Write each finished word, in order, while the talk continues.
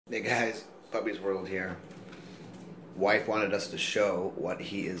Hey guys, Puppy's World here. Wife wanted us to show what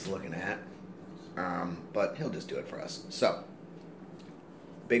he is looking at, but he'll just do it for us. So,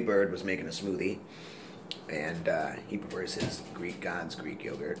 Big Bird was making a smoothie, and he prefers his God's Greek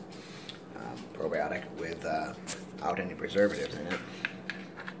yogurt, probiotic without any preservatives in it.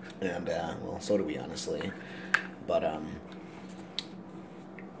 And, well, so do we, honestly. But,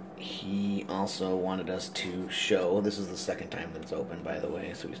 he also wanted us to show, this is the second time that it's open, by the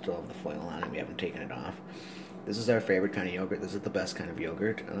way, so we still have the foil on and we haven't taken it off. This is our favorite kind of yogurt. This is the best kind of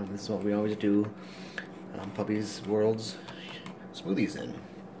yogurt. This is what we always do Puppy's World's smoothies in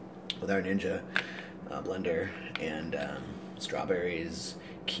with our Ninja blender, and strawberries,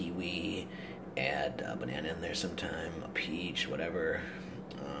 kiwi, add a banana in there sometime, a peach, whatever,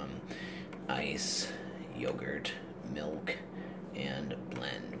 ice, yogurt, milk, and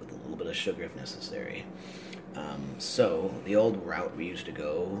blend with a little bit of sugar if necessary. So the old route we used to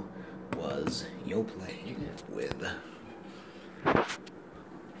go was Yoplait with,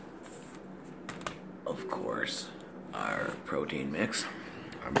 of course, our protein mix,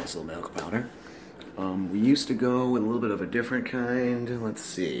 our muscle milk powder. We used to go with a little bit of a different kind. Let's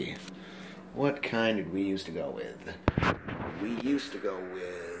see. What kind did we used to go with? We used to go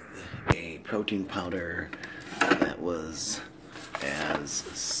with a protein powder that was as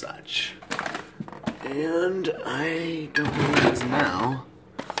such. And I don't know what it is now,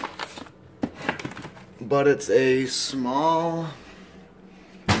 but it's a small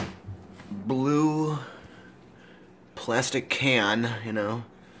blue plastic can, you know.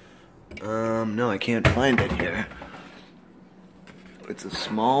 No, I can't find it here. It's a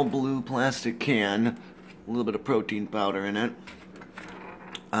small blue plastic can, a little bit of protein powder in it.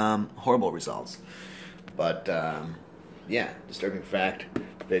 Horrible results. But, yeah, disturbing fact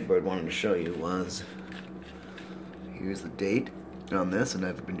Big Bird wanted to show you was, here's the date on this, and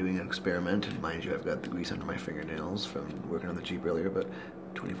I've been doing an experiment, and mind you, I've got the grease under my fingernails from working on the Jeep earlier, but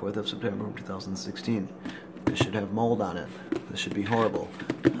 24th of September 2016. This should have mold on it. This should be horrible.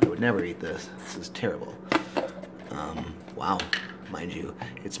 I would never eat this. This is terrible. Wow. Mind you,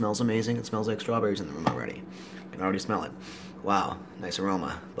 it smells amazing. It smells like strawberries in the room already. I can already smell it. Wow, nice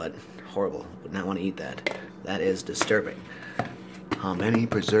aroma, but horrible. Would not want to eat that. That is disturbing. How many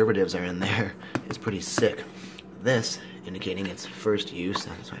preservatives are in there is pretty sick. This, indicating its first use,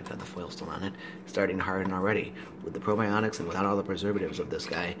 that's why I've got the foil still on it, starting to harden already. With the probiotics and without all the preservatives of this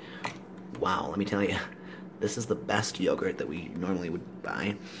guy, wow, let me tell you, this is the best yogurt that we normally would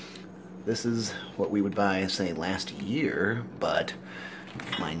buy. This is what we would buy, say, last year, but,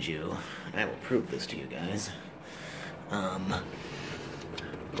 mind you, I will prove this to you guys.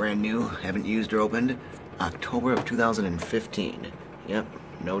 Brand new, haven't used or opened, October of 2015. Yep,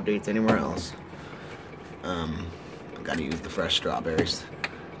 no dates anywhere else. I've got to use the fresh strawberries.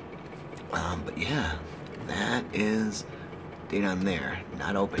 But yeah, that is date on there.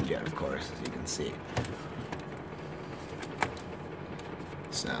 Not opened yet, of course, as you can see.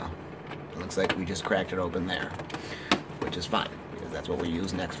 So, it looks like we just cracked it open there, which is fine, because that's what we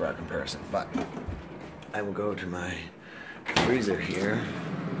use next for our comparison. But I will go to my freezer here.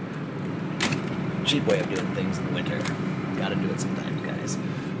 Cheap way of doing things in the winter. Gotta do it sometimes, guys.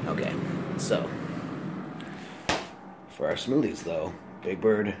 Okay, so for our smoothies, though, Big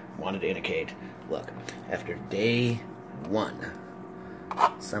Bird wanted to indicate, look, after day one,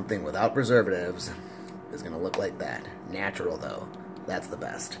 something without preservatives is gonna look like that. Natural, though. That's the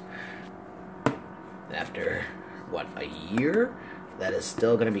best. After, what, a year? That is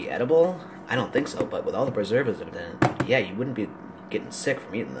still gonna be edible? I don't think so, but with all the preservatives in it, yeah, you wouldn't be getting sick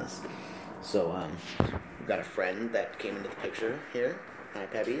from eating this. So, we've got a friend that came into the picture here. Hi,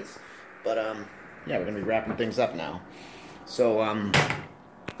 Pebbies. But, yeah, we're going to be wrapping things up now. So,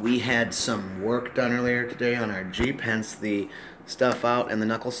 we had some work done earlier today on our Jeep, hence the stuff out and the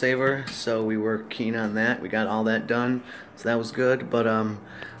knuckle saver. So we were keen on that. We got all that done, so that was good. But,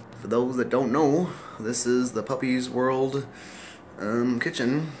 for those that don't know, this is the Puppy's World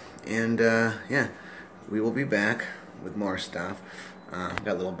kitchen. And, yeah, we will be back with more stuff. Got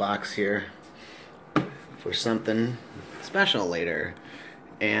a little box here for something special later,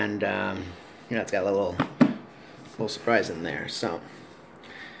 and it's got a little surprise in there. So,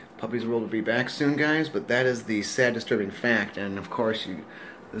 Puppy's World will be back soon, guys. But that is the sad, disturbing fact. And of course,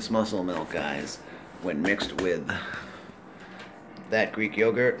 this muscle milk, guys, when mixed with that Greek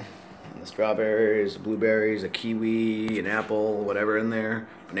yogurt, and the strawberries, blueberries, a kiwi, an apple, whatever in there,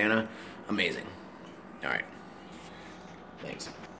 banana, amazing. All right, thanks.